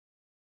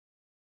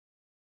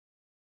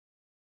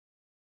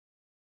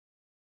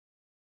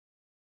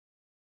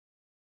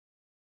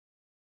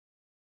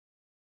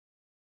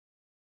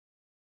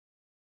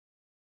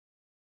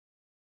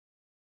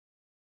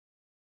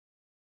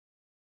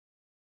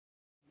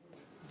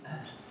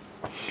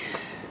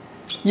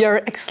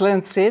Your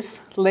Excellencies,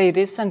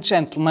 ladies and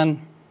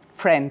gentlemen,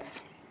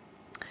 friends,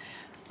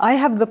 I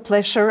have the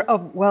pleasure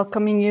of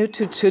welcoming you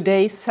to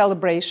today's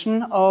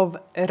celebration of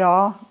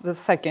Ra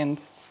II's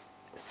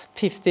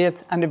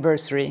 50th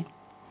anniversary.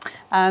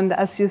 And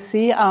as you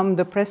see, I'm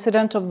the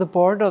president of the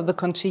board of the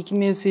Kon-Tiki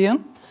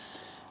Museum.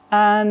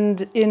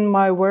 And in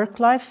my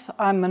work life,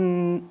 I'm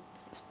a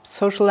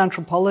social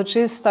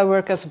anthropologist. I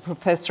work as a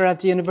professor at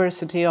the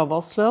University of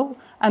Oslo,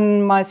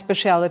 and my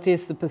specialty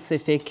is the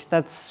Pacific.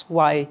 That's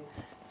why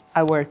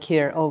I work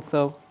here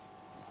also.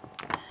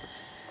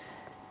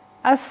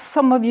 As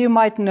some of you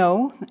might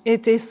know,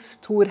 it is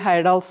Thor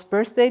Heyerdahl's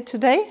birthday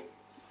today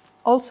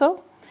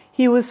also.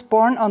 He was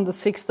born on the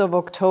 6th of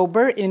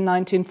October in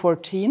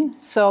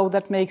 1914, so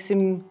that makes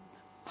him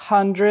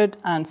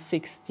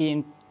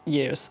 116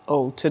 years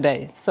old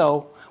today.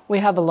 So we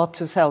have a lot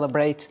to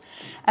celebrate.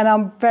 And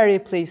I'm very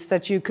pleased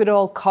that you could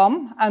all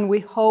come, and we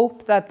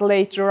hope that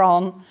later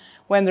on,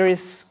 when there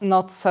is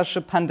not such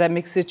a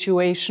pandemic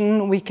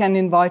situation, we can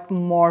invite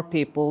more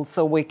people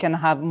so we can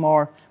have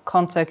more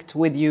contact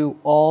with you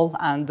all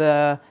and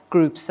the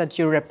groups that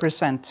you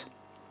represent.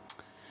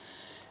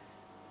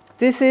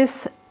 This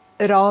is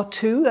Ra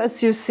 2,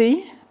 as you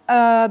see.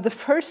 The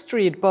first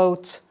reed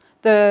boat,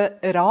 the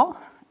Ra,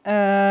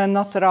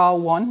 not Ra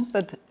 1,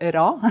 but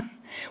Ra,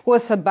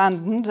 was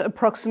abandoned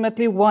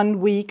approximately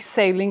 1 week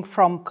sailing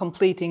from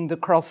completing the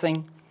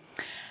crossing.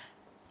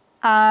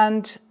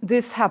 And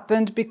this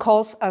happened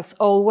because, as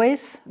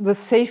always, the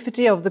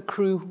safety of the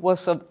crew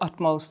was of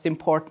utmost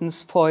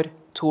importance for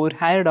Thor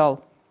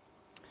Heyerdahl.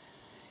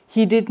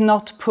 He did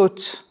not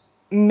put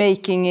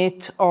making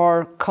it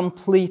or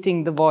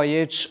completing the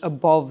voyage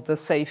above the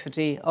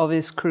safety of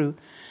his crew.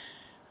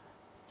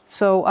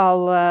 So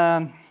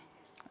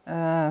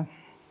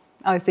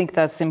I think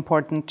that's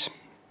important.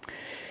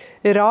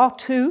 Ra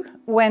 2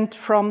 went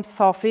from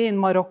Safi in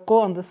Morocco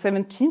on the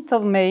 17th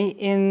of May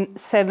in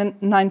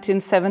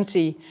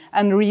 1970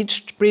 and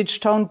reached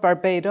Bridgetown,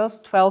 Barbados,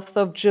 12th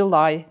of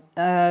July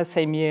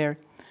same year.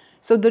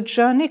 So the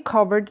journey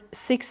covered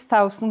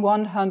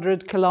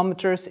 6,100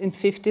 kilometers in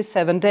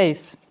 57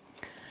 days.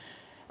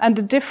 And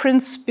the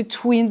difference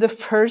between the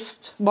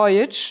first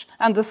voyage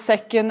and the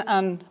second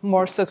and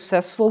more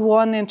successful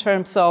one in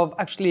terms of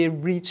actually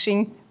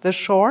reaching the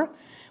shore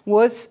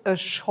was a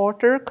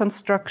shorter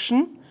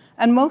construction.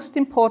 And most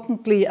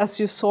importantly, as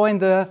you saw in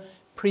the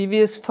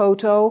previous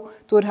photo,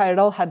 Thor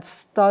Heyerdahl had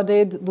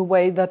studied the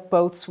way that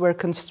boats were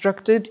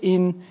constructed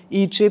in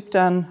Egypt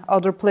and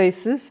other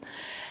places.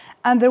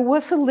 And there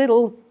was a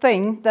little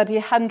thing that he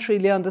hadn't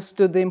really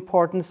understood the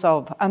importance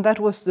of, and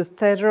that was the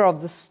tether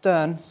of the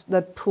stern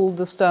that pulled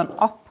the stern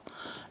up,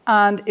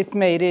 and it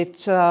made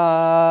it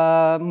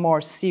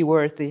more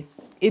seaworthy.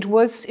 It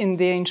was in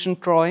the ancient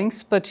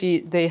drawings, but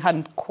they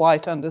hadn't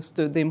quite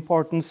understood the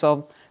importance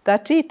of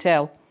that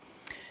detail.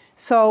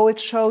 So it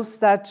shows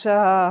that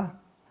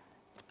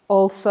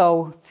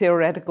also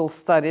theoretical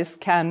studies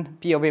can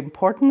be of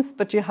importance,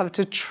 but you have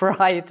to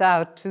try it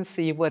out to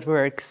see what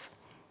works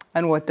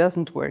and what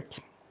doesn't work.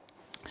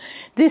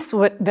 This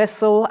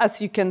vessel,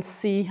 as you can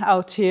see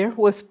out here,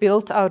 was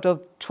built out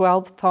of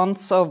 12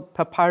 tons of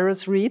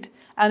papyrus reed,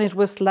 and it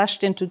was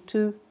lashed into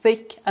 2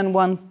 thick and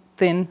 1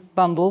 thin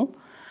bundle.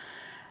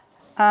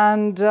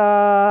 And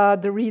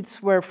the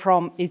reeds were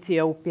from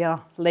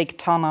Ethiopia, Lake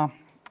Tana.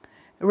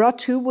 Ra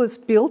 2 was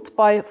built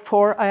by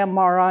 4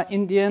 Aymara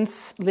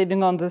Indians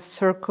living on the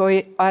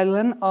Surcoy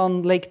Island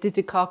on Lake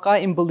Titicaca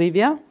in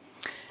Bolivia.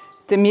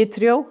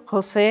 Demetrio,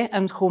 Jose,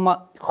 and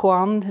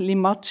Juan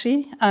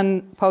Limachi,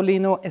 and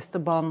Paulino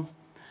Esteban.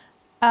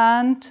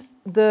 And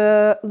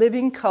the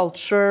living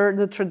culture,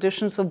 the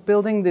traditions of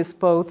building these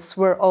boats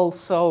were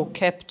also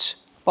kept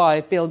by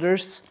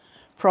builders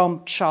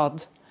from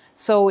Chad.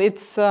 So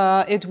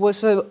it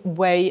was a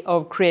way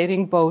of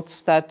creating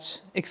boats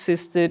that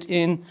existed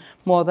in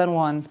more than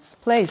one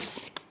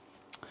place.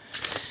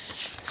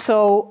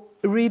 So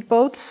reed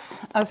boats,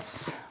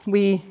 as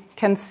we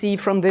can see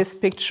from this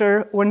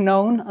picture, were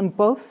known on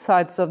both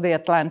sides of the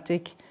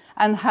Atlantic,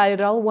 and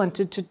Heyerdahl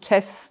wanted to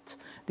test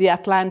the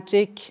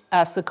Atlantic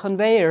as a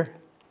conveyor.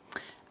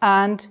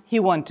 And he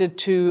wanted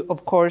to,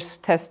 of course,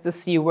 test the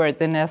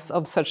seaworthiness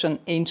of such an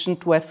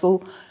ancient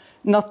vessel,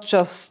 not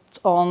just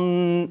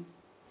on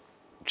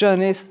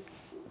journeys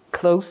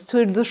close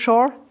to the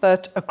shore,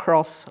 but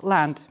across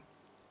land.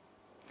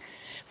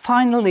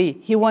 Finally,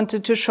 he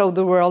wanted to show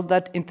the world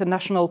that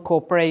international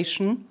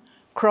cooperation,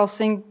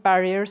 crossing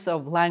barriers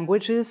of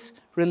languages,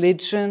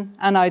 religion,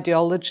 and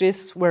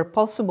ideologies were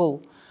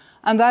possible,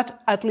 and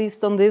that, at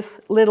least on this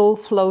little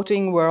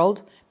floating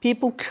world,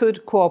 people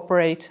could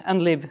cooperate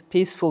and live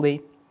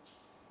peacefully.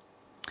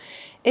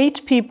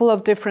 8 people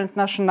of different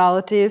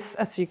nationalities,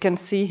 as you can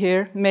see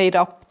here, made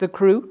up the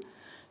crew.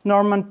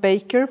 Norman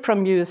Baker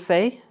from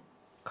USA,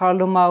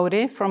 Carlo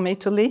Mauri from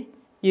Italy,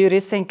 Yuri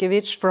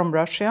Senkevich from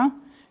Russia,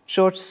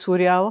 George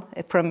Surial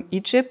from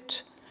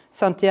Egypt,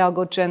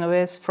 Santiago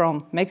Genovese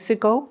from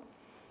Mexico,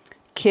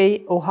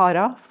 Kei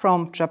Ohara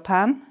from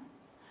Japan,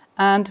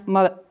 and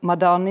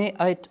Madani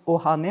Ait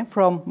Ohane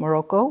from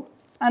Morocco.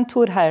 and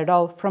Thor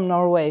Heyerdahl from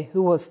Norway,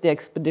 who was the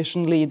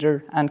expedition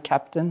leader and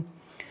captain.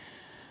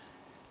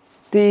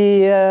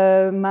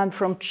 The man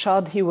from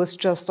Chad, he was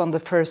just on the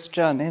first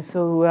journey,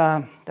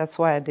 so that's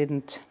why I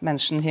didn't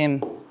mention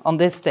him on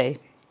this day.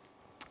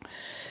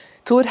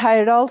 Thor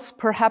Heyerdahl's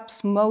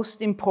perhaps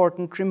most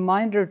important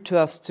reminder to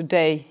us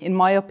today, in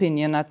my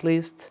opinion at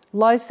least,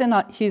 lies in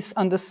his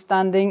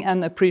understanding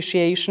and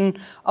appreciation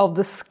of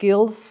the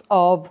skills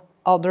of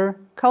other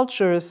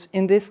cultures,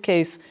 in this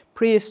case,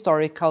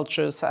 prehistoric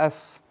cultures,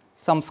 as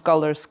some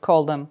scholars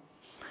call them.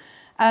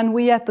 And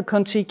we at the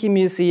Kon-Tiki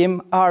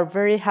Museum are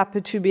very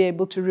happy to be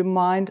able to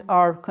remind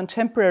our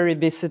contemporary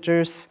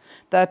visitors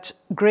that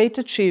great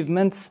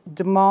achievements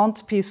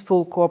demand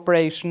peaceful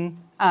cooperation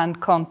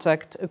and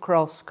contact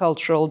across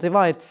cultural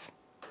divides.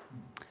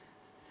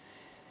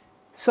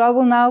 So I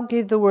will now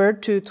give the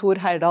word to Thor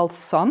Heyerdahl's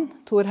son,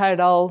 Thor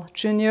Heyerdahl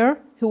Jr.,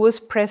 who was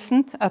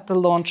present at the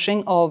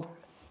launching of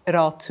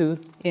Ra2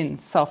 in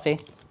Safi.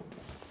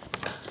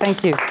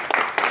 Thank you.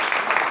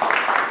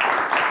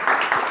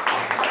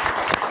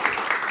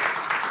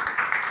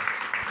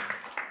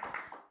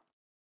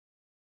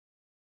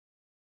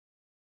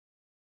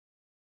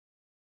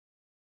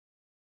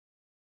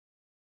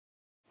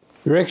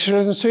 Your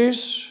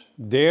Excellencies,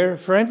 dear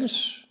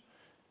friends,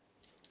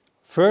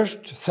 first,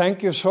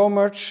 thank you so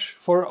much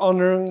for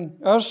honoring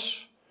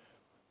us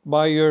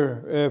by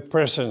your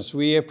presence.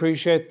 We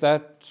appreciate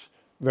that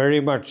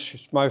very much.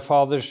 It's my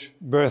father's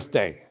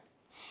birthday.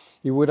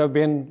 He would have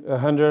been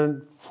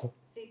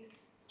 106.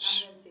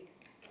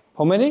 106.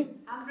 How many?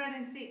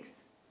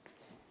 106.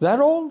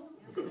 That old?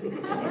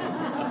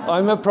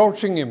 I'm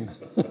approaching him.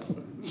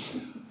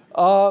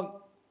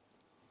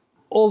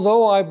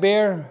 Although I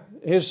bear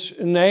his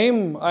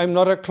name, I'm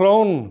not a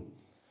clone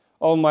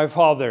of my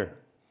father.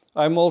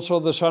 I'm also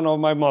the son of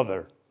my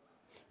mother.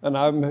 And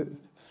I'm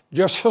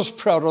just as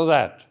proud of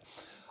that.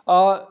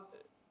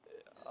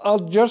 I'll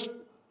just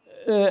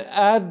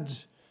add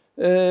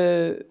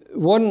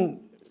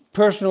one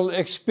personal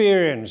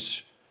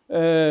experience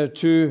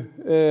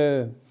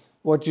to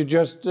what you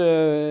just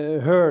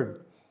heard.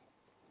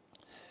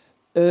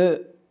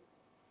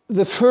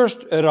 The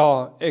first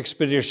Ra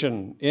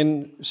expedition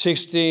in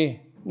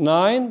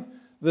 '69,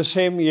 the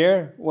same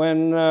year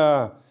when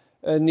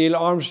Neil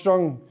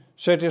Armstrong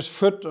set his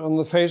foot on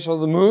the face of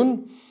the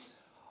moon,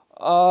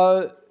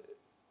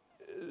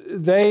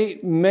 they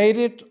made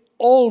it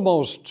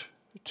almost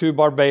to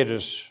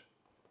Barbados,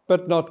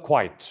 but not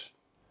quite.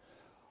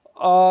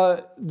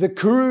 The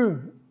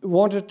crew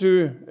wanted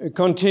to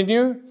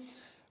continue,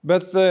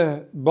 but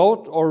the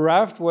boat or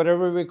raft,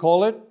 whatever we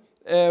call it,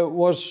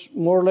 was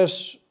more or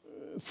less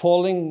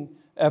falling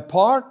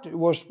apart. It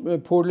was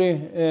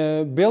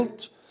poorly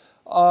built.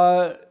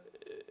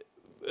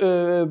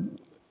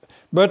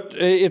 But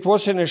it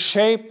was in a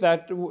shape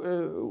that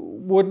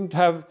wouldn't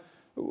have,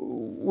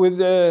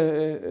 with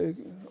a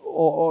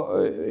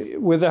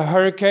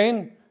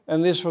hurricane,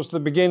 and this was the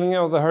beginning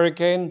of the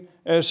hurricane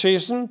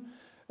season.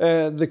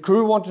 The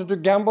crew wanted to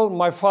gamble.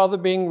 My father,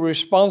 being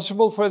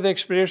responsible for the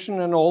expedition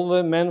and all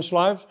the men's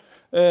lives,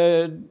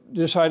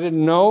 decided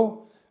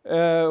no.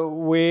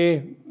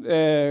 We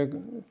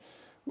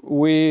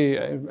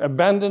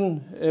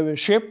abandoned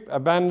ship,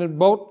 abandoned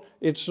boat.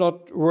 It's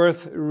not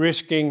worth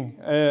risking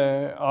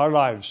our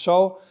lives.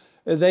 So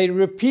they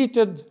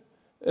repeated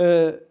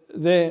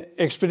the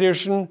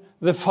expedition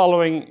the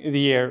following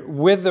year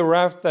with the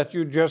raft that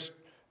you just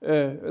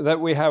that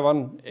we have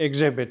on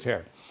exhibit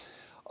here.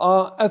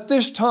 At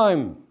this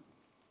time,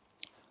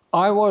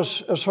 I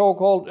was a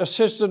so-called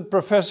assistant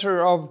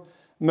professor of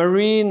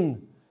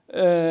marine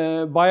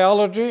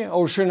biology,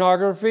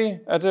 oceanography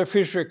at a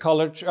fishery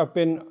college up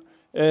in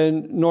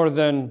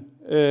northern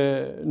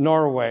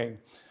Norway.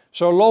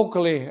 So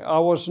locally, I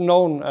was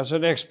known as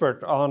an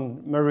expert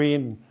on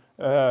marine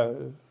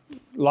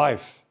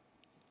life.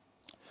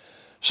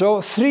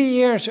 So 3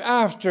 years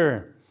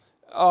after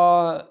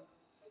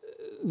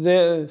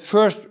the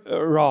first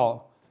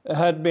Ra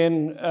had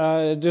been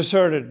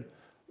deserted,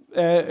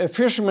 a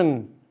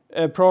fisherman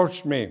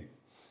approached me.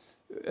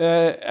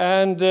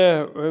 And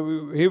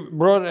he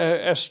brought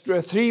a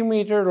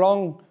 3-meter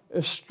long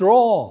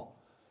straw.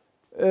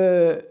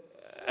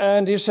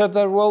 And he said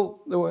that, well,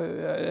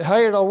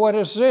 Heyerdahl, what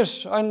is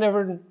this? I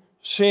never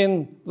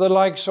seen the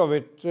likes of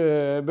it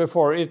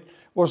before. It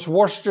was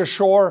washed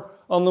ashore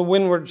on the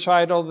windward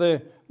side of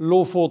the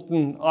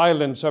Lofoten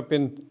Islands up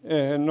in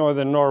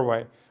northern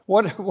Norway.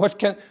 What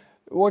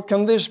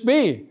can this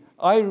be?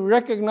 I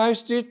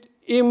recognized it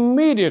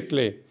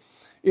immediately.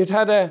 It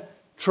had a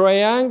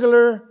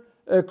triangular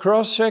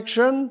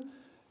cross-section,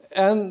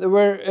 and there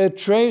were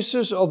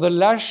traces of the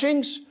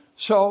lashings,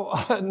 so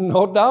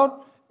no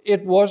doubt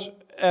it was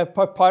a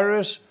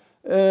papyrus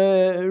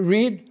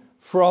reed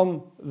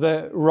from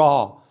the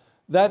Ra.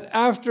 That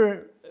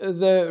after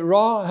the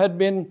Ra had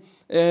been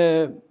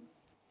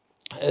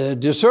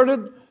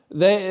deserted,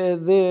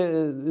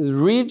 the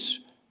reeds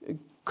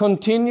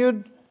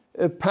continued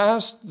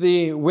past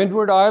the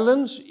Windward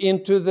Islands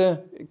into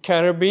the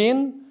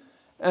Caribbean,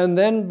 and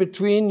then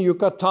between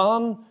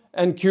Yucatan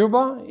and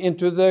Cuba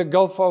into the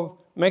Gulf of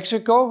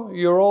Mexico,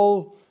 you're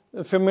all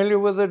familiar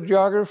with the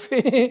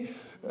geography,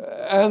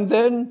 and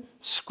then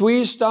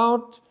squeezed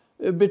out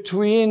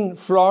between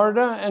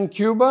Florida and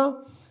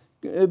Cuba,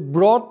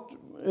 brought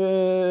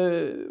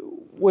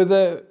with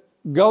the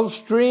Gulf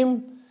Stream.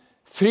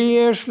 3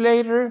 years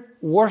later,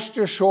 washed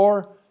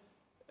ashore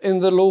in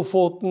the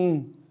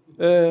Lofoten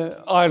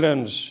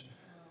Islands,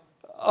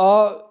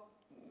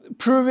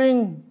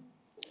 proving,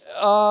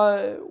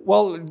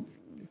 well,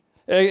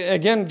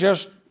 again,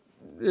 just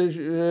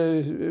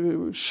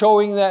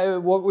showing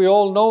that what we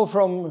all know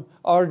from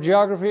our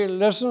geography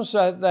lessons,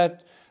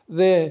 that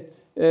the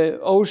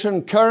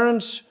ocean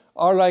currents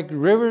are like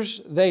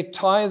rivers. They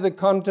tie the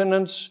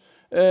continents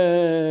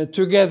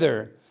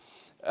together.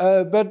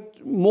 But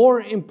more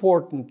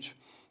important,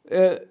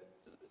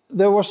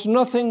 there was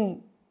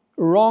nothing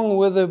wrong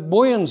with the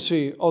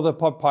buoyancy of the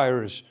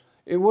papyrus.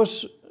 It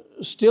was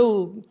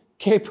still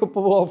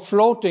capable of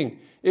floating.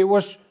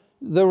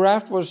 The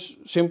raft was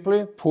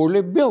simply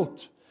poorly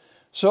built.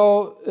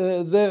 So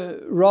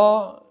the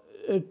Ra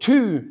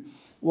 2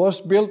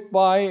 was built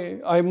by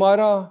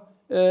Aymara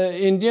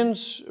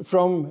Indians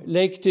from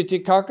Lake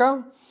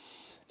Titicaca,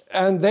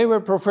 and they were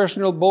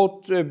professional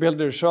boat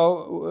builders.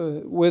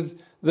 So with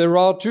the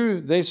Ra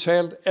 2, they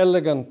sailed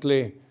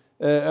elegantly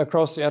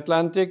across the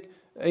Atlantic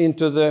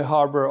into the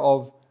harbor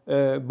of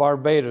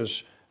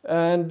Barbados.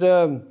 And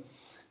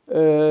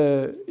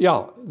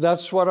yeah,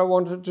 that's what I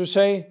wanted to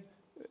say.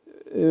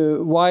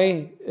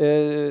 Why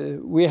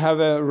we have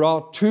a Ra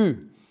 2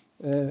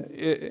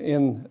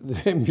 in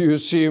the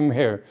museum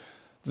here.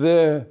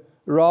 The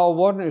Ra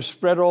 1 is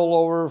spread all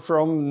over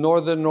from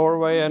northern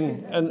Norway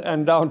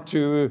and down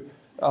to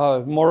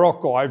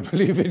Morocco. I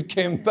believe it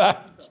came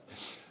back.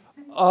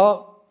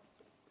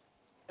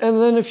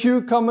 And then a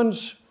few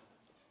comments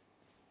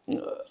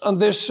on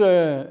this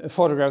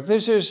photograph.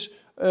 This is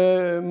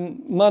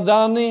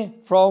Madani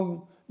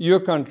from your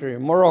country,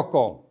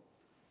 Morocco.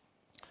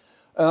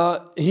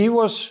 He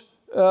was,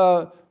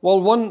 well,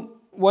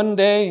 one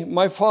day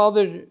my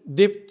father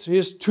dipped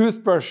his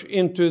toothbrush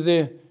into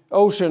the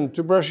ocean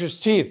to brush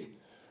his teeth,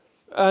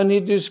 and he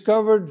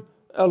discovered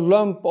a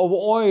lump of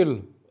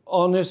oil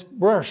on his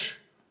brush.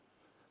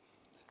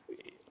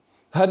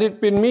 Had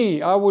it been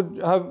me, I would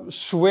have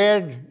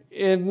sweared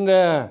in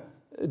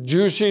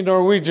juicy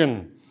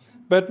Norwegian.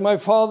 But my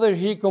father,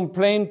 he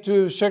complained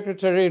to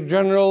Secretary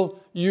General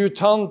U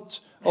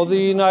Thant of the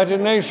United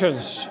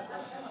Nations.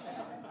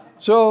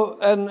 So,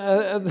 and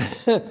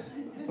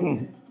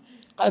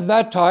at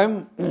that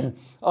time,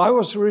 I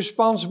was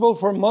responsible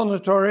for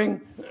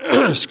monitoring,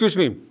 excuse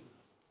me,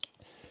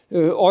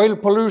 oil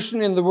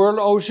pollution in the world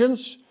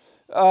oceans,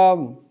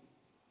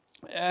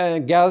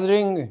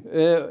 gathering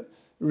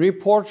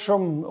reports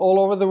from all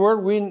over the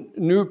world. We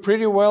knew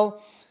pretty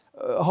well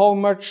how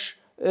much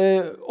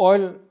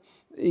oil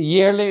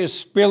yearly is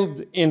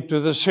spilled into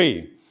the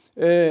sea.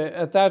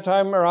 At that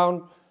time,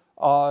 around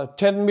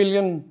 10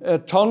 million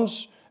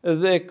tons,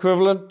 the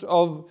equivalent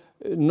of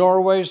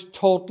Norway's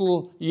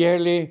total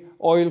yearly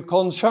oil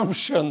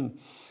consumption.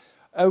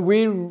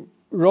 We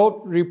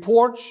wrote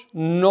reports,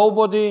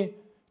 nobody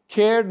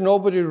cared,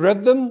 nobody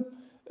read them.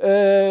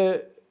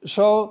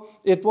 So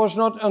it was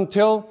not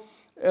until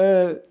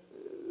with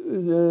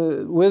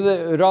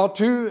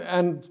Ra2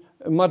 and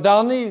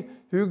Madani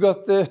who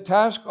got the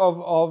task of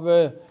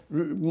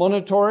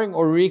monitoring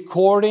or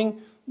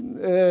recording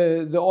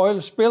the oil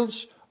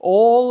spills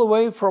all the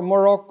way from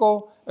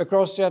Morocco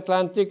across the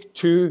Atlantic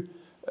to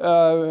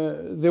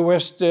the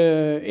West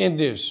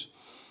Indies.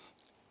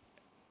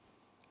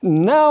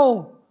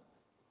 Now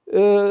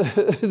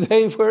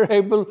they were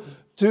able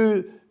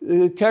to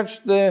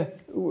catch the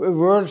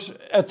world's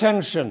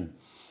attention.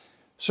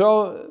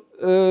 So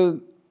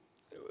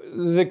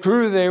the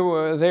crew,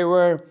 they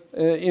were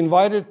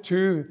invited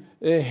to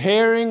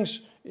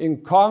hearings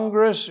in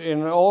Congress,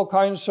 in all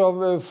kinds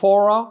of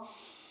fora,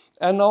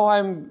 and now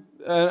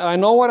I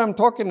know what I'm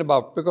talking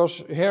about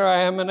because here I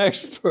am an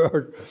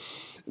expert.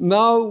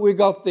 Now we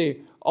got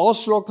the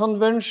Oslo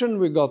Convention,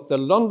 we got the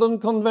London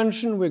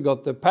Convention, we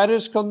got the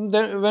Paris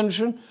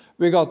Convention,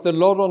 we got the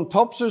load on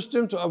top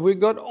system, we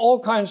got all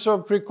kinds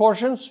of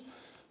precautions.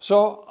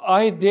 So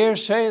I dare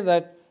say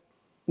that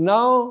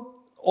now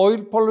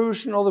oil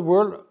pollution of the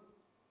world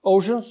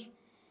oceans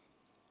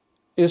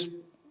is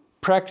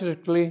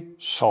practically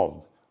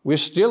solved. We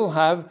still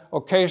have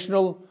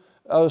occasional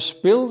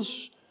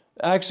spills,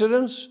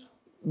 accidents,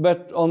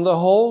 but on the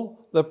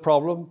whole, the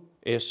problem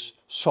is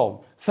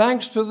solved.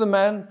 Thanks to the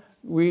man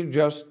we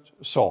just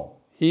saw.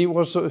 He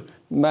was a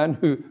man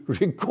who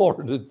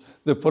recorded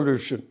the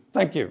pollution.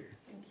 Thank you.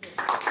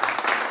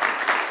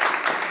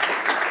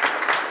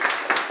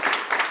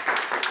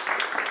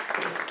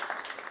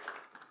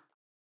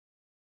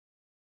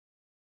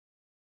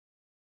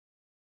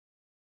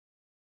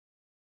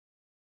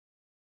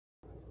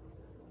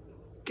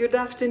 Good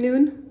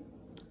afternoon.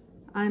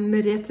 I'm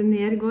Merete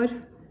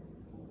Nergård,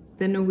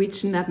 the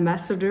Norwegian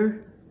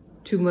ambassador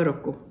to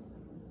Morocco.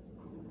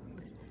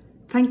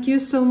 Thank you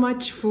so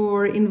much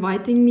for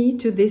inviting me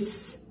to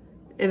this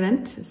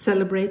event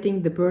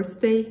celebrating the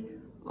birthday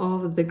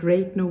of the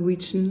great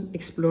Norwegian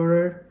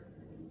explorer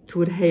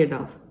Thor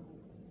Heyerdahl.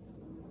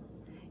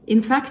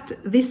 In fact,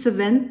 this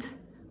event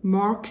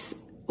marks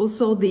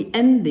also the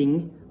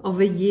ending of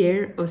a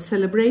year of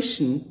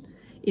celebration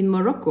in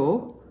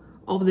Morocco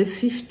of the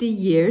 50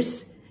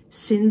 years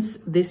since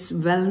this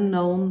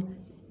well-known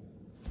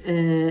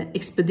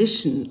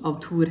expedition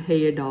of Thor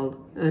Heyerdahl,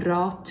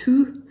 Ra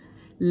 2,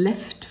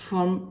 left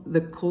from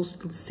the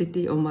coastal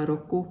city of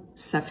Morocco,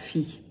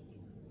 Safi.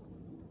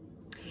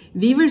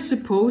 We were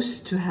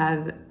supposed to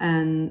have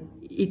an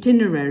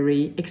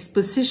itinerary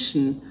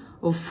exposition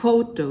of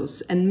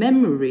photos and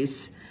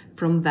memories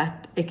from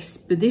that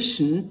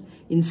expedition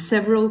in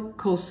several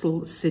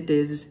coastal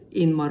cities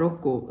in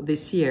Morocco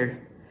this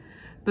year.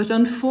 But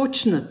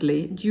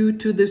unfortunately, due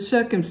to the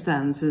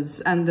circumstances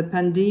and the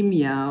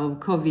pandemic of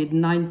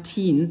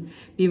COVID-19,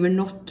 we were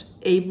not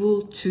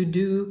able to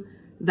do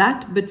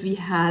that, but we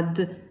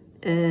had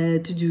to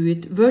do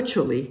it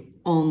virtually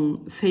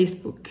on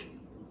Facebook.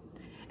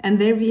 And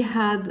there we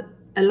had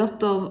a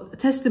lot of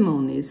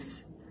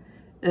testimonies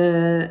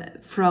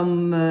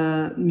from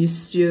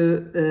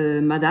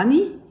Monsieur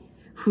Madani,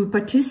 who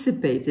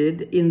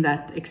participated in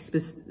that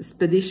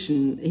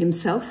expedition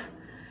himself,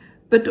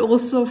 but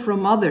also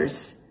from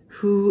others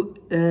who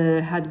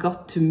had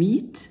got to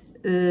meet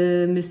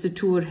Mr.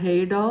 Thor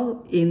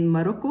Heyerdahl in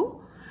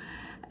Morocco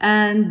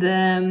and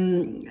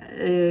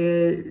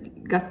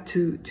got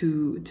to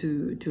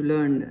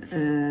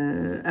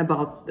learn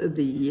about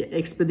the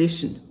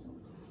expedition.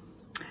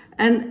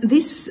 And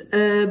this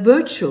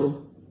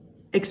virtual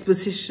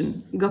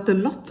exposition got a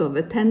lot of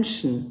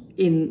attention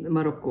in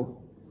Morocco.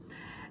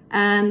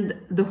 And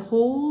the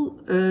whole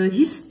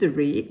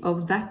history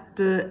of that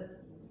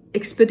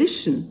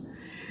expedition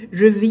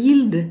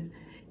revealed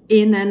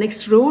in an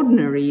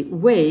extraordinary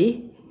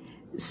way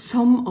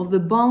some of the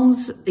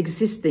bonds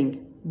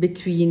existing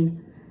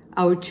between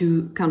our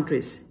two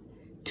countries,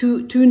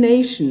 two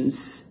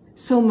nations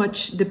so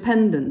much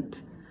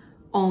dependent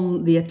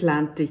on the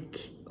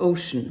Atlantic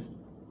Ocean.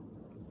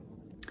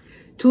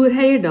 Thor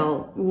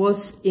Heyerdahl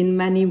was in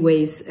many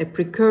ways a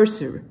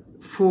precursor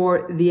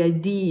for the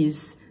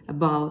ideas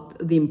about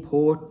the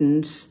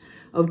importance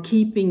of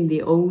keeping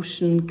the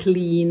ocean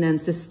clean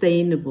and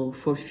sustainable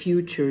for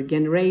future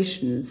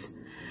generations,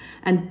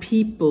 and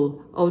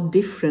people of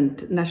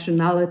different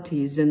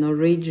nationalities and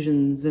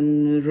origins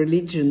and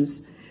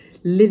religions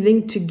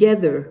living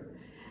together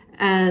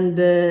and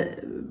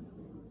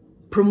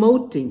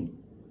promoting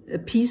a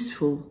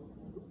peaceful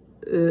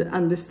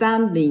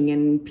understanding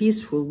and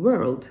peaceful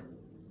world.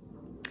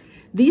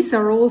 These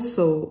are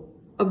also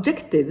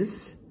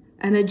objectives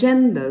and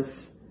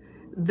agendas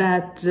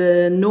that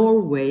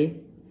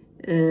Norway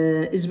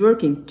is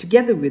working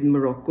together with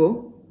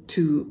Morocco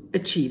to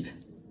achieve.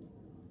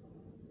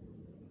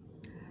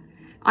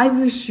 I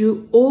wish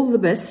you all the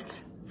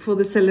best for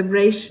the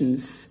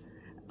celebrations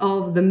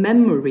of the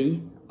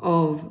memory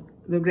of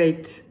the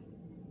great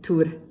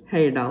Thor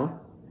Heyerdahl,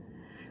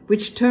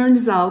 which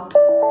turns out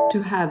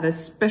to have a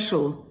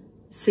special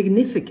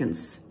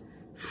significance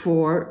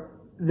for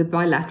the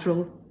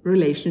bilateral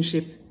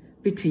relationship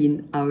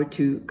between our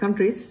two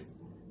countries,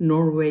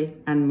 Norway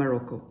and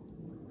Morocco.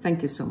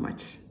 Thank you so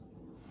much.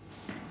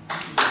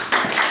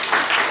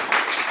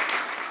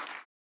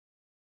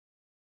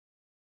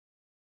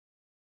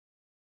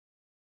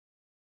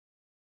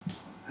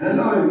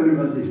 Hello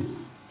everybody.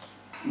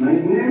 My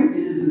name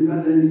is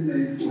Madani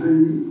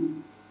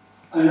El-Fuhani.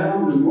 I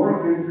am the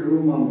Moroccan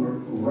crew member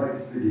of our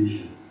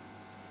expedition.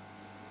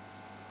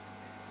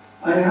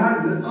 I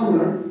had the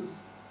honor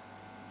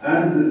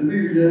and the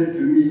privilege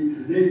to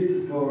meet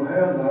late Thor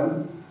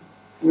Heyerdahl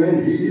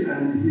when he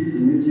and his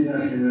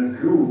multinational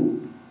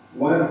crew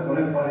were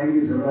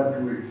preparing the Ra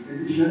 2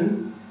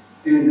 expedition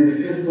in the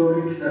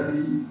historic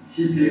Safi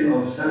city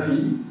of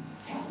Safi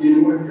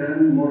in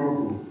western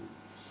Morocco.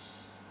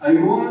 I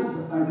was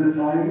at the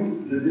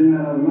time the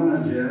general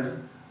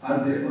manager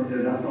at the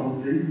Hotel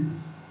Atlantic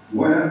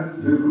where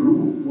the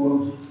crew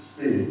was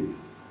staying.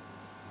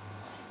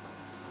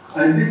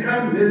 I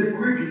became very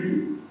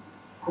quickly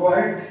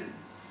quite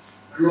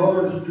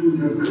close to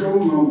the crew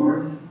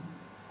members,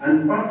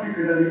 and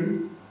particularly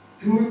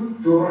to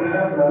Thor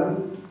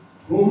Heyerdahl,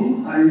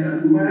 whom I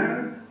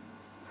admired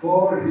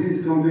for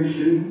his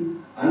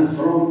conviction and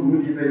strong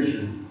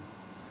motivation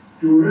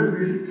to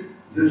rebuild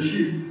the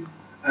ship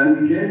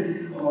and get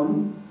it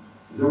on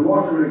the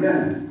water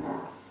again.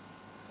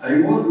 I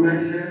was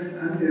myself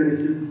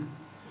interested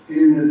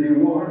in the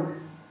work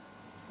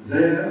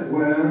they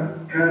were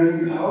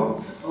carrying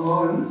out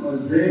on a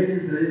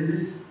daily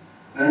basis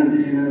and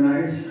in a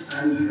nice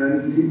and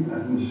friendly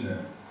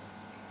atmosphere.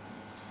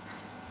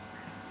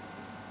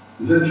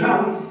 The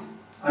chance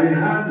I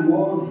had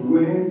was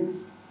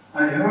when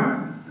I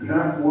heard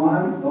that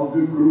one of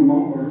the crew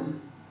members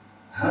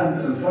had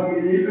a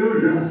family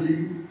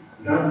urgency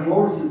that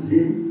forced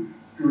him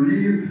to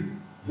leave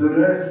the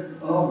rest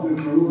of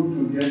the crew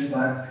to get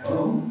back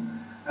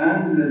home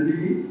and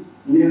be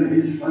near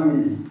his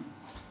family.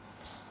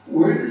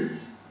 Whilst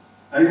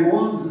I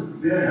was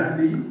very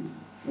happy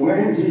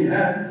when he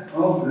had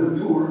of the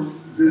tour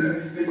the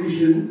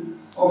expedition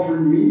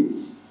offered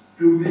me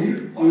to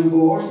be on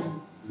board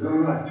the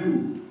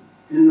Ratu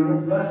in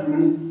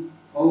replacement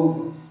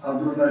of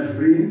Abdullah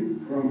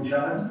Jbrin from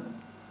Chad.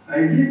 I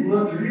did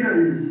not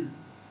realize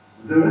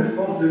the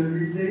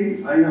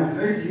responsibility I am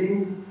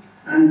facing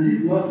and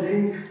did not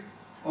think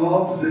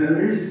of the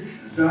risk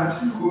that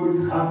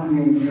could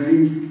happen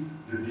during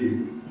the trip.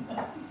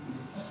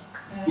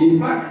 In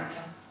fact,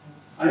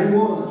 I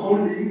was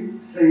only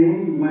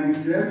saying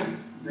myself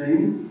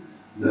being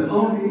the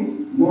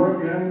only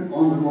Moroccan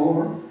on the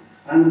board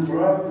and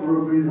proud to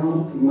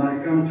represent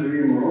my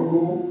country,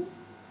 Morocco,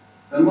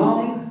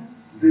 among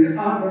the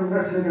other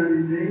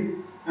nationality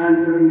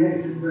and their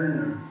native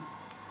banner.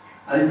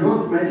 I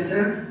got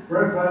myself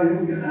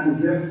preparing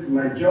and left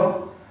my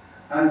job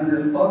at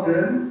the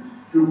hotel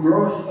to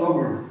cross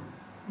over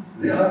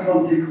the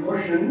Atlantic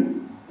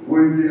Ocean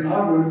with the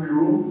other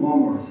crew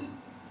members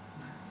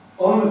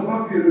on a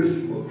papyrus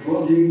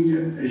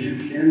floating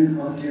Egyptian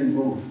ancient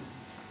boat,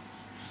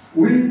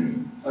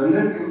 with a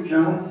little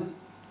chance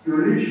to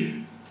reach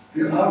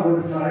the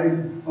other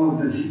side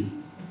of the sea.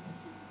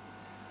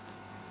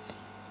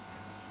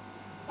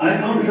 I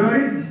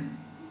enjoyed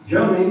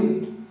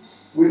journeying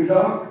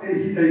without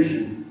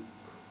hesitation.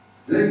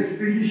 The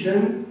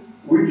expedition,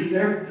 which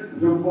left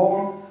the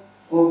port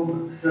of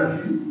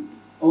Safi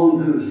on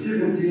the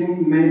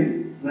 17th May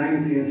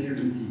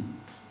 1970.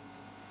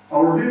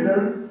 Our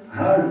leader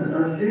has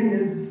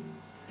assigned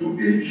to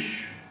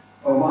each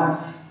of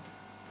us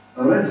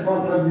a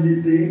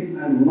responsibility,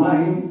 and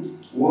mine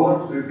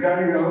was to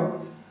carry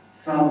out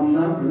some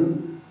sample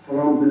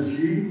from the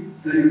sea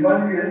to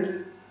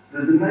evaluate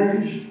the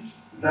damage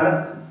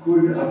that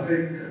could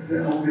affect the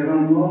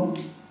environment,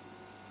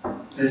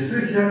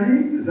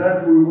 especially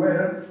that we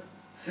were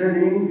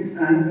sailing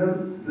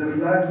under the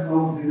flag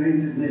of the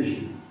United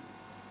Nations.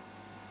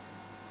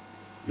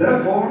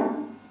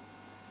 Therefore,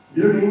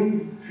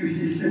 during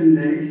 57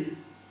 days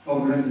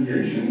of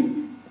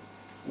navigation,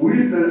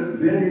 with a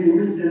very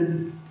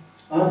limited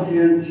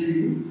ancient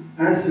sea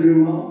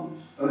instrument,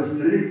 a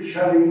strict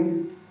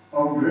sharing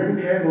of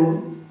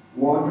drinkable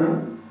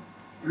water,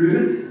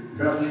 plus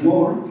that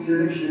small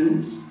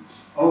selection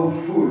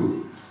of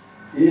food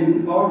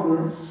in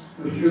order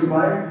to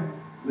survive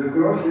the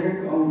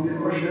crossing of the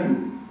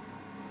ocean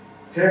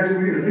till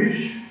we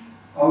reach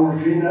our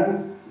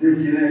final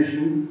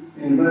destination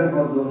in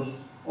Barbados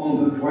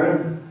on the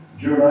 12th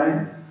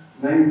July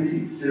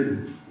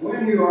 1997.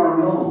 When you are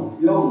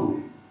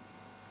young,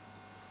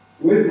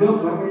 with no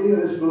family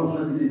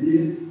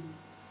responsibilities,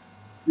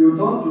 you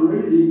don't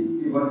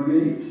really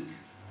evaluate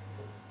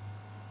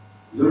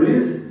the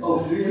risk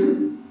of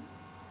feel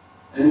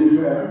and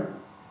fair.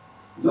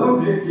 The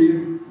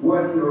objective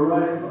was to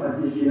arrive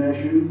at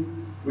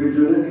destination with a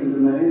little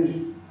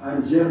damage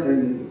and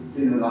certainly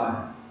still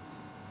alive.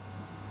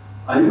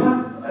 I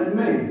must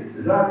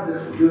admit that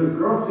the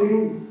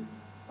crossing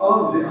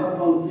of the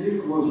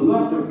Atlantic was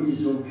not a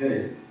piece of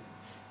cake,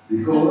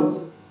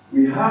 because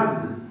we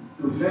had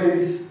to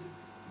face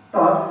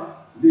tough,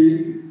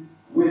 big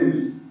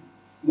waves.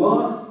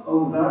 Most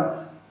of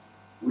that,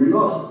 we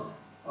lost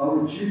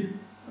our cheap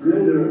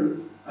rudder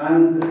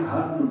and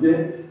had to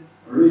get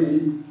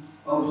rid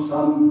of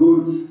some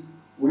goods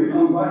we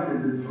embarked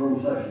from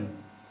Safi.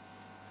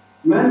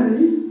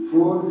 Mainly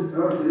food,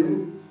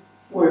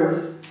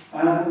 earthenware,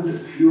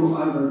 and few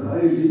other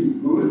heavy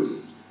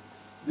goods,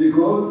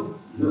 because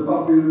the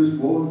papyrus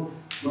boat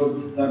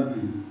got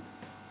dumpy.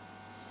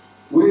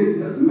 We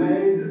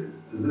made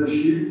the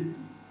ship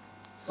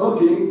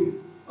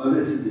soaking a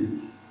little bit.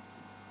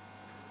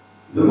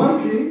 The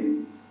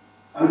monkey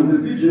and the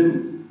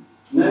pigeon,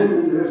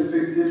 named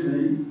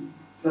respectively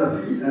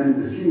Safi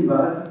and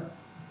Sinbad,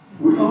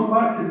 we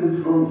embarked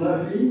from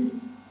Safi,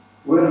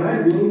 were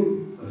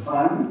having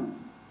fun,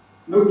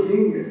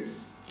 looking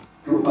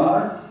to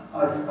us,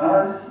 at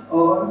us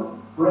all,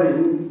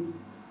 praying,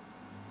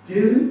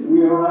 till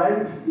we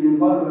arrived in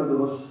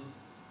Barbados,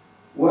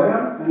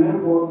 where an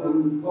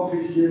important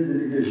official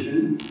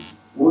delegation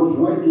was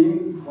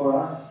waiting for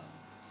us,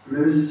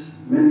 plus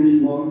many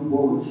small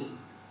boats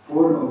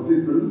full of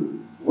people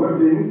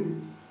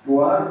waving to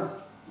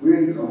us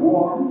with a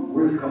warm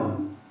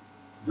welcome.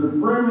 The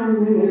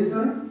Prime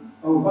Minister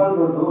of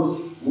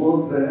Barbados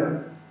was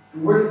there to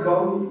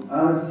welcome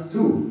us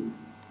too.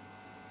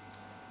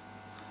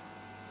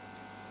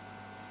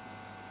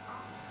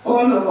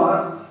 All of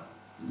us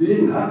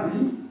being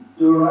happy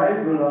to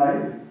arrive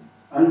alive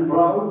and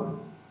proud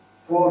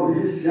for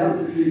this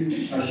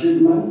scientific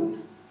achievement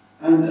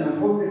and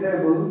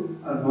unforgettable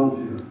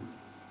adventure.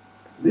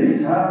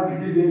 This has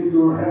given to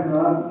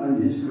Heyerdahl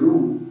and his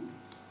crew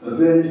a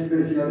very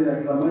special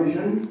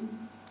acclamation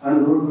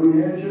and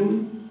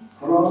recognition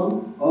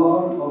from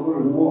all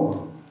over the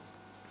world.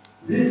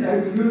 This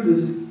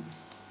includes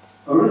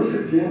a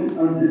reception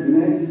at the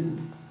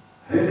United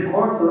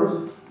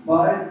headquarters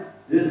by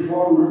his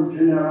former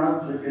General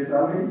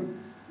Secretary,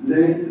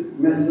 late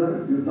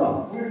Mr.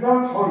 Utah.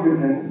 Without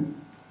forgetting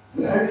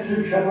the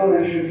exceptional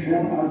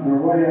reception at the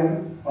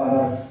Royal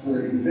Palace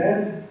in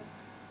Fez,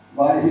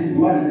 by His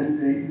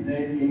Majesty the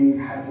King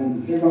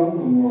Hassan II of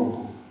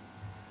Morocco,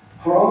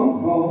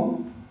 from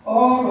whom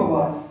all of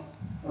us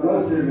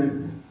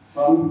received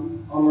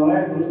some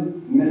honorable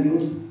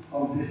medals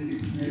of this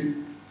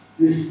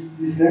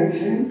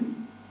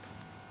distinction.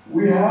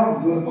 We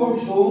have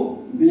also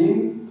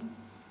been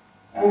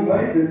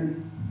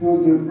invited to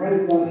the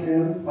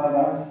Presidential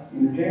Palace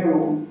in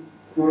Cairo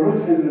to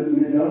receive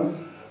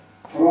medals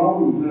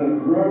from the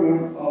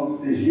ruler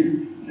of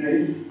Egypt,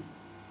 late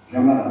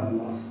Jamal Abdel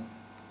Nasser.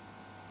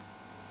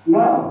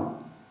 Now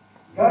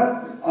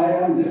that I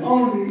am the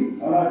only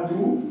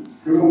Ratu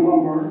crew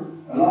member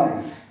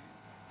alive,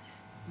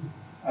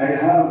 I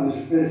have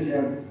a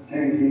special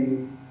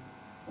thanking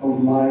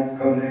of my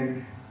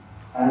colleagues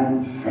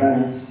and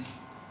friends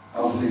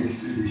of the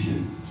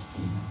expedition,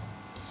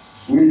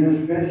 with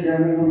a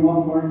special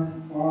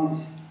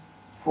remembrance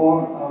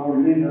for our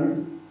leader,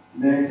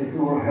 late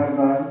Thor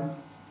Heyerdahl,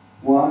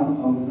 one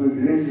of the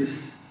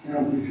greatest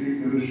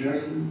scientific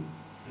researchers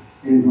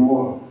in the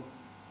world.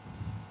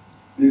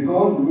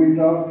 Because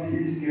without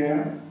his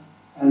care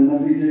and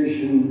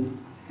navigation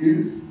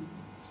skills,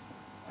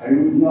 I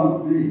would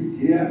not be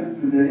here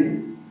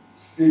today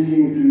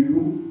speaking to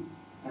you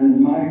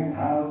and might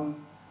have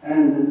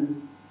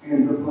ended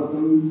in the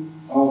bottom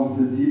of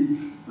the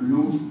deep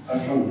blue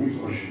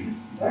Atlantic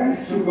Ocean.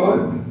 Thanks to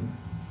God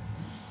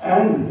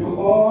and to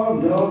all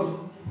those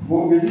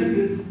who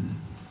believed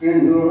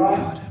in the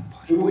right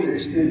to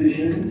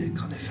expedition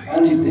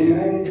and to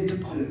make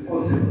it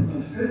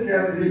possible. A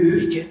special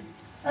tribute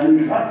and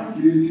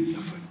gratitude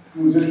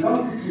to the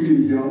Kon-Tiki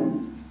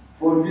Museum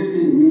for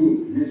giving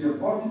me this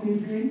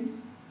opportunity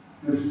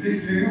to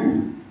speak to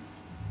you.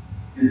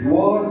 It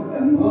was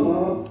an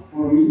honor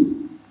for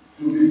me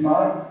to be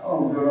part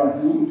of the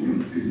Ratu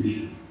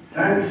expedition.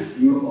 Thanks to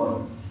you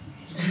all.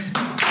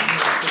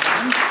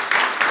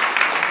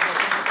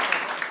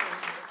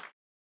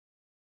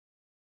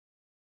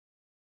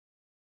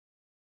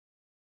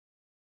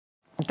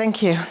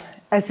 Thank you.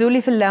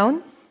 Azuli في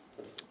اللون.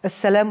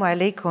 Assalamu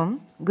alaikum.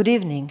 Good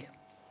evening.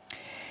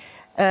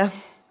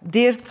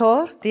 Dear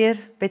Thor, dear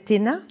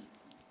Bettina,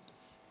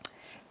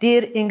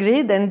 dear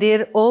Ingrid, and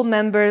dear all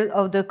members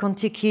of the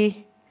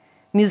Kon-Tiki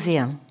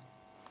Museum,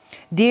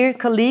 dear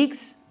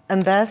colleagues,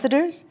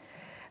 ambassadors,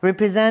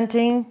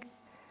 representing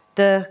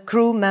the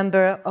crew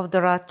member of the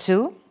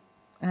Ratu,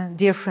 and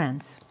dear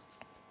friends.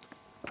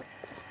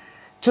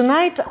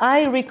 Tonight,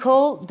 I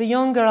recall the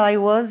younger I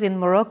was in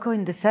Morocco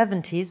in the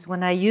 70s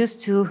when I used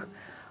to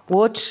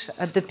watch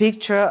the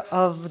picture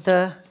of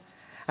the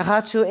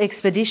Ratu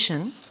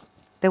expedition.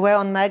 They were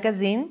on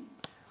magazine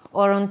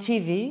or on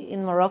TV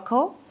in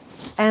Morocco.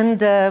 And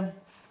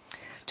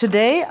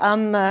today,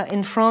 I'm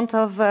in front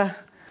of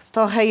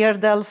Thor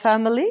Heyerdahl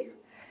family.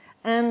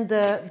 And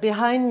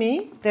behind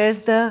me,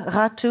 there's the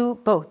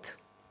Ratu boat.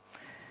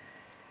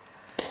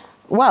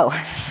 Wow,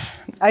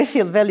 I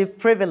feel very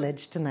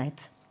privileged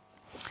tonight.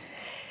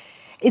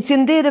 It's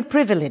indeed a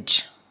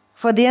privilege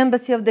for the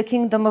Embassy of the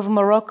Kingdom of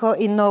Morocco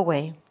in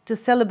Norway to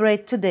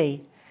celebrate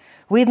today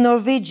with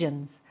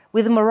Norwegians,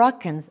 with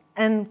Moroccans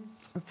and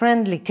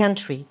friendly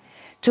country,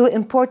 two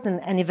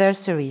important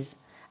anniversaries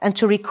and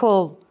to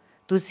recall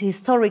those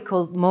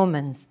historical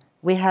moments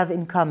we have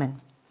in common.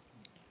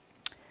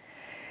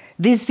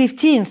 These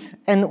 15th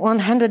and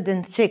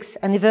 106th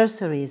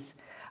anniversaries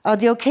are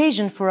the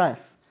occasion for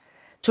us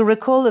to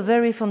recall a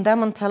very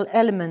fundamental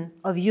element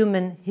of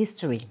human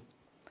history,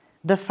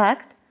 the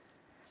fact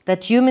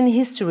that human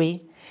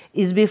history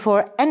is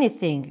before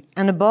anything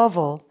and above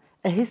all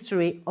a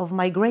history of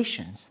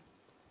migrations.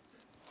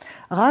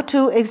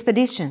 Ratu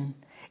expedition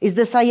is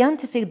the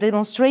scientific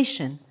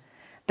demonstration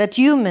that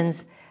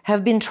humans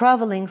have been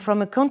traveling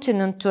from a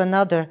continent to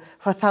another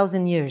for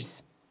 1,000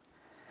 years.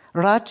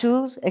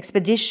 Ratu's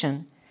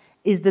expedition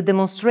is the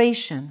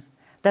demonstration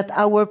that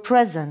our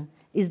present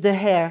is the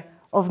heir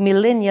of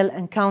millennial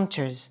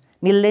encounters,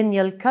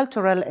 millennial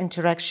cultural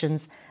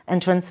interactions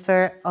and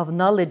transfer of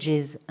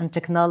knowledges and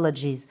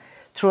technologies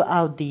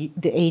throughout the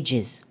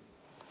ages.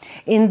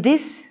 In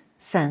this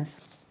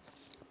sense,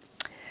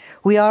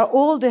 we are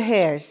all the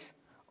heirs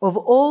of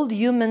old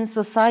human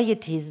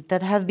societies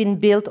that have been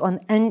built on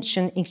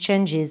ancient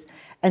exchanges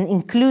and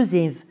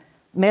inclusive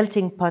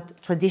melting pot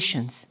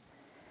traditions.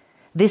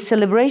 This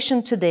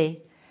celebration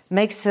today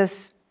makes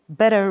us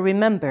better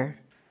remember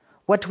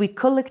what we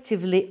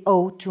collectively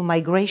owe to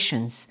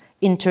migrations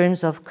in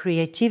terms of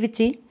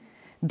creativity,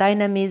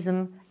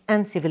 dynamism,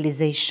 and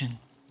civilization.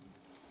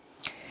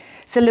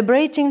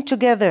 Celebrating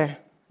together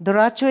the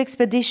Ratu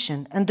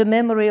expedition and the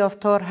memory of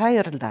Thor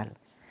Heyerdahl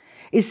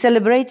is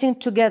celebrating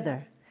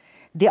together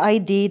the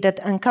idea that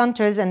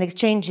encounters and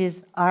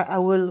exchanges are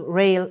our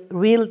real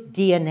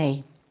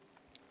DNA,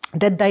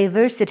 that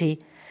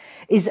diversity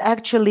is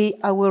actually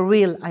our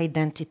real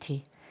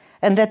identity,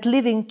 and that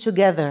living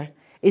together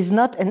is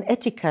not an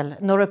ethical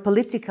nor a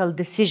political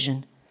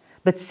decision,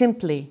 but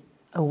simply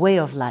a way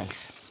of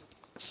life.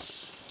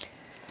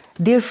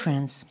 Dear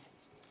friends,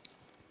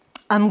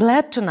 I'm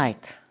glad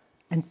tonight,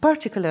 and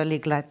particularly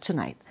glad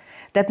tonight,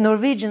 that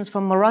Norwegians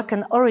from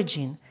Moroccan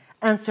origin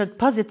answered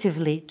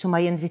positively to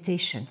my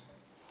invitation.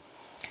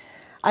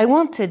 I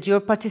wanted your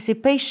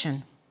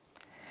participation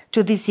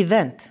to this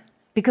event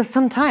because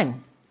sometimes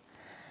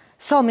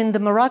some in the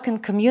Moroccan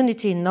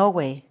community in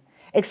Norway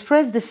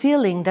expressed the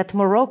feeling that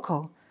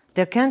Morocco,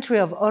 their country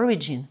of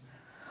origin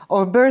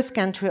or birth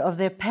country of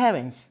their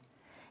parents,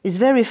 is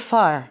very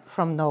far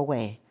from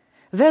Norway,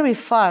 very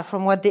far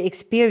from what they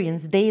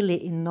experience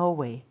daily in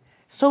Norway,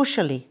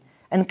 socially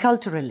and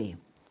culturally.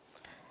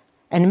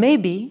 And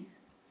maybe,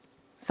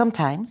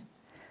 sometimes,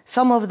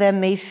 some of them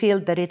may feel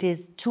that it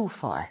is too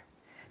far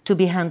to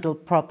be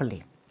handled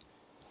properly.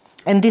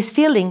 And this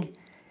feeling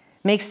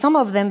makes some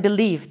of them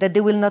believe that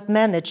they will not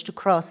manage to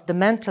cross the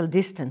mental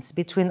distance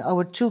between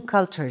our two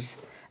cultures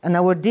and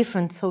our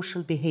different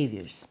social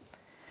behaviors.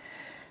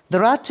 The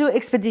Ratu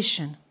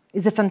expedition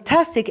is a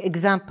fantastic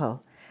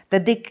example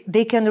that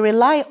they can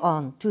rely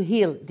on to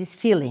heal this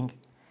feeling.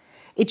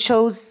 It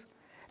shows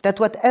that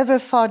whatever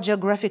far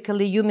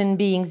geographically human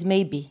beings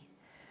may be,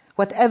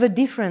 whatever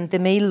different they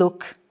may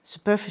look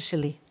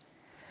superficially,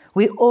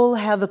 we all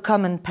have a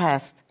common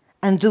past,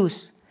 and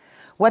thus,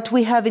 what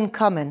we have in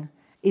common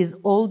is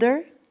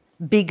older,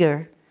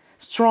 bigger,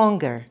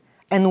 stronger,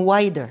 and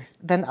wider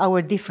than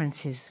our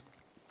differences.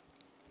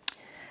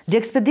 The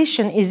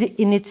expedition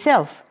in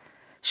itself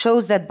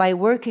shows that by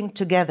working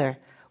together,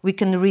 we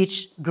can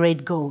reach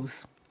great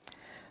goals.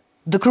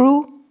 The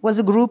crew was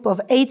a group of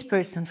 8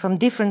 persons from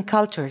different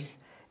cultures,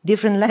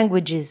 different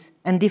languages,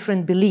 and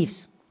different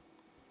beliefs.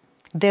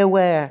 They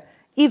were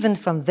even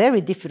from very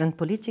different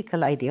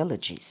political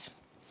ideologies.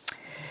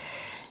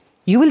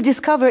 You will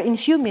discover in a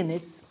few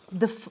minutes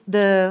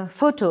the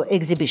photo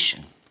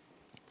exhibition.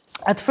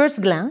 At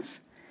first glance,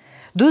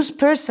 those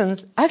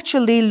persons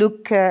actually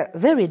look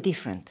very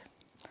different.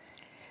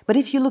 But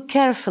if you look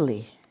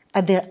carefully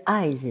at their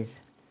eyes,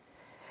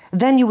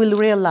 then you will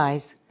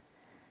realize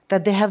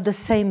that they have the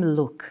same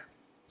look.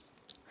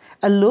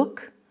 A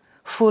look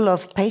full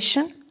of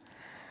passion,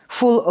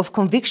 full of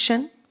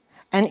conviction,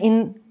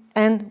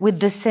 and with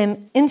the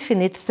same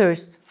infinite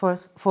thirst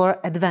for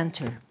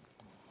adventure.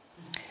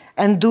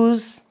 And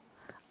those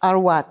are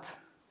what,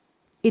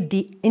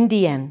 in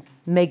the end,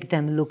 make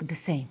them look the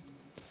same.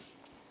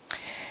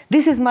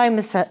 This is my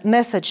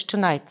message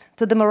tonight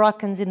to the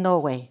Moroccans in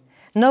Norway.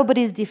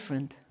 Nobody is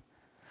different.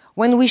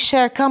 When we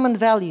share common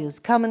values,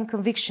 common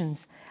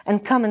convictions,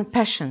 and common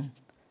passion,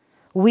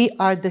 we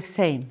are the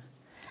same,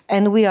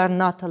 and we are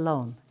not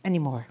alone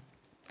anymore.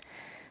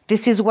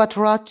 This is what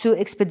Ratu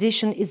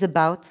expedition is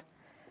about,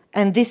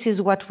 and this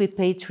is what we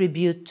pay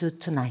tribute to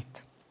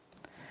tonight.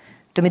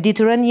 The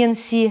Mediterranean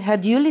Sea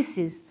had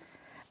Ulysses,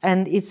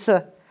 and its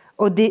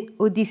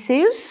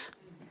Odysseus.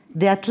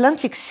 The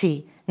Atlantic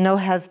Sea now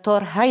has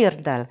Thor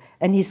Heyerdahl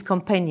and his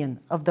companion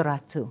of the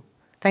Ratu.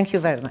 Thank you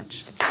very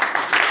much.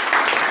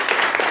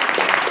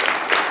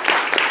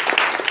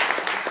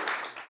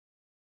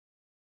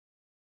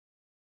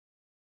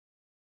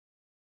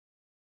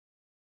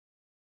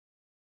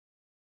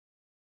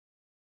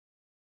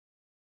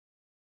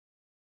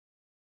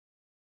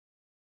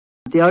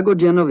 Santiago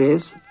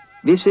Genovese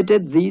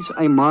visited these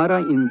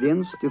Aymara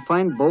Indians to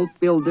find boat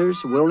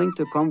builders willing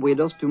to come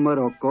with us to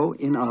Morocco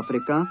in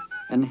Africa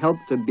and help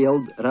to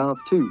build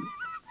Ratu.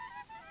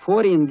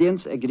 4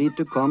 Indians agreed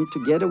to come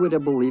together with a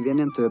Bolivian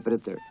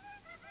interpreter.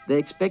 They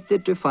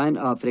expected to find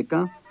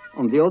Africa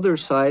on the other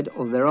side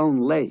of their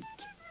own lake.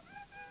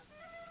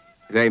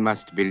 They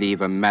must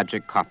believe a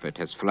magic carpet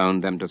has flown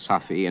them to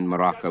Safi in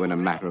Morocco in a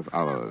matter of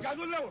hours.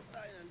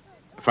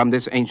 From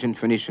this ancient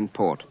Phoenician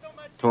port,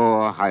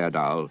 Thor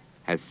Heyerdahl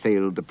has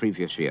sailed the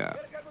previous year.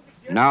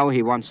 Now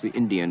he wants the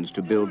Indians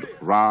to build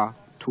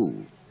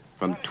Ratu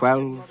from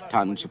 12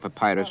 tons of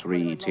papyrus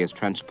reeds he has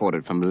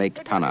transported from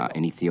Lake Tana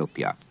in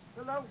Ethiopia.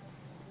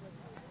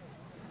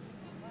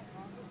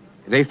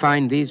 They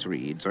find these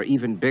reeds are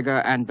even bigger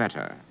and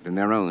better than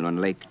their own on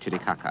Lake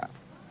Titicaca.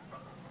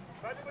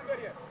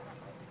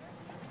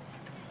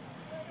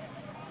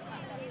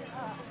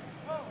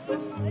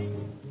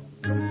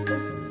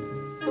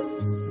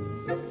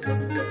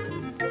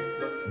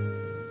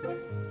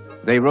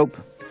 They rope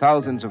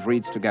thousands of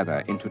reeds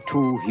together into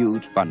 2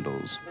 huge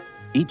bundles.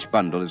 Each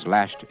bundle is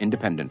lashed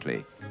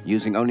independently,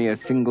 using only a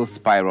single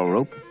spiral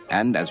rope,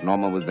 and as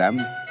normal with them,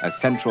 a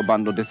central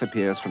bundle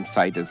disappears from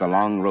sight as the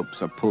long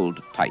ropes are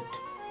pulled tight.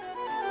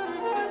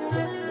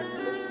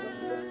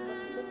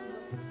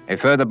 A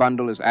further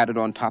bundle is added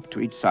on top to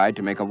each side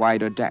to make a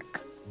wider deck.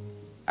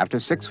 After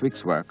 6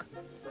 weeks' work,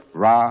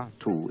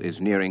 Ratu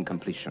is nearing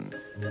completion.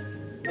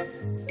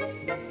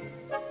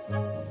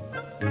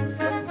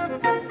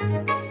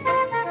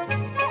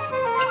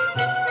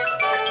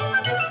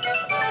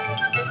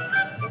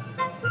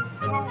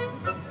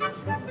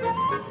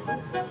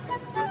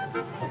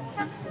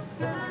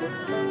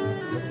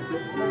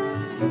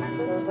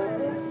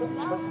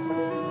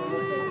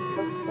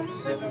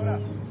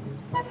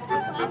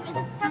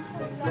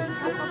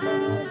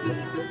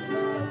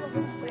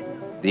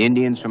 The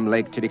Indians from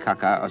Lake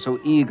Titicaca are so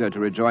eager to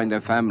rejoin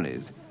their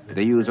families that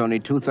they use only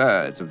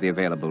 2/3 of the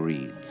available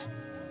reeds.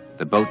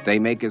 The boat they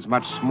make is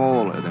much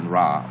smaller than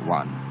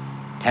Ra-1.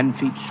 10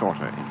 feet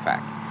shorter, in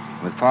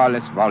fact, with far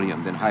less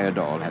volume than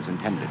Heyerdahl has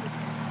intended.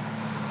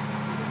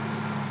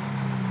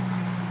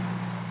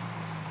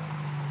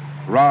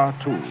 Ra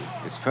 2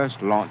 is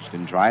first launched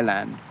in dry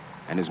land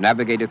and is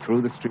navigated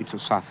through the streets of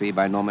Safi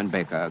by Norman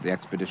Baker, the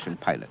expedition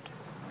pilot.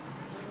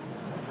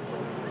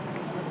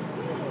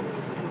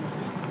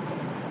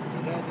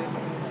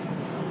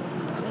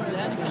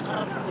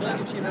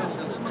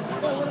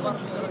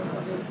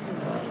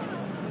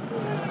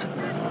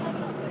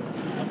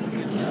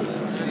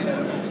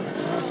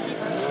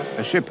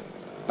 A ship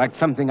like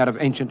something out of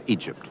ancient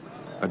Egypt,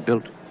 but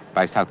built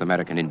by South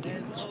American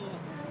Indians.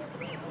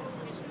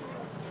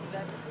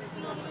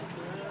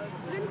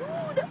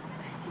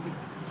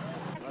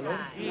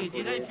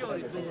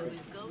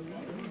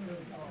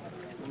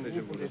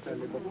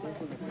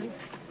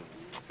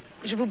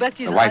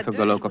 The wife of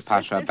the local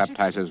pasha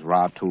baptizes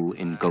Ra 2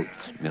 in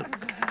goat's milk.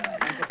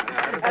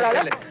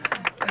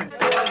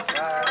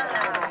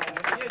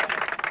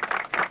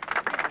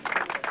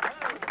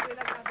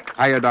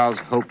 Heyerdahl's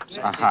hopes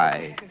are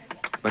high,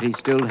 but he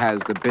still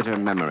has the bitter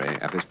memory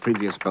of his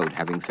previous boat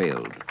having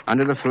failed.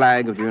 Under the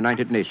flag of the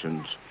United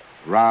Nations,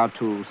 Ra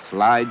 2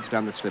 slides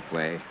down the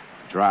slipway,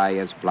 dry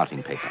as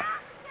blotting paper.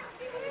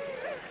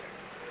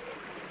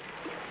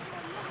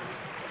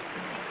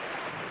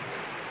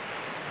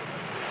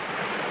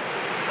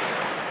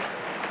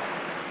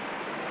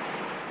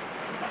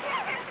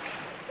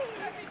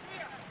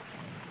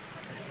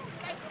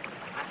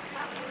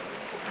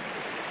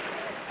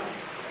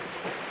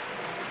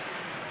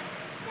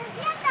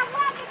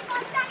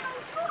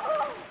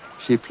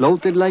 She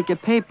floated like a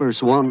paper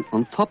swan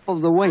on top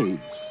of the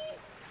waves.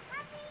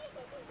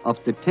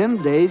 After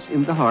 10 days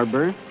in the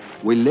harbor,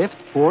 we left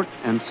port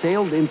and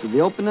sailed into the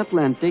open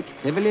Atlantic,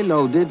 heavily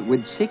loaded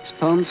with 6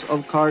 tons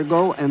of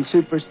cargo and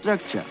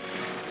superstructure.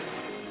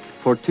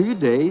 For 2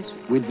 days,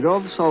 we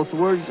drove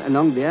southwards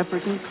along the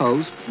African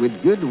coast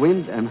with good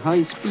wind and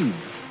high speed.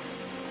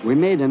 We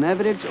made an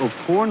average of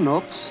 4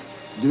 knots,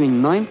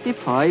 doing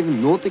 95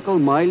 nautical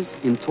miles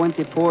in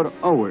 24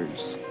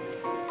 hours.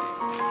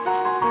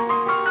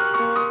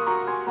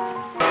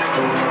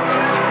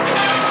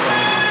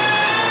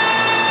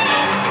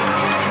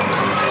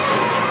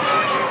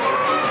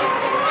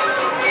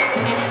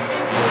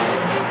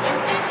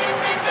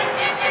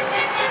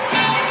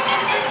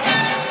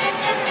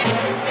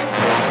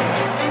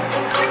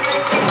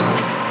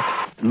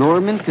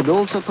 Norman could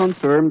also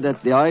confirm that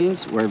the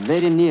islands were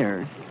very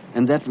near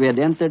and that we had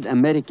entered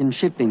American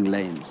shipping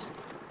lanes.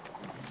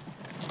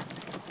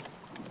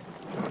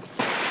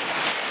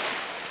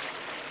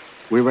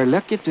 We were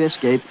lucky to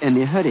escape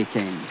any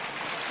hurricane.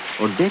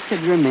 Our deck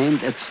had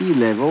remained at sea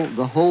level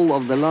the whole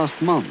of the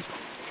last month,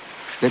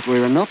 but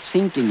we were not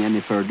sinking any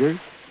further.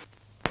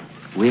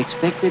 We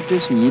expected to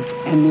see it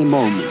any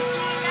moment.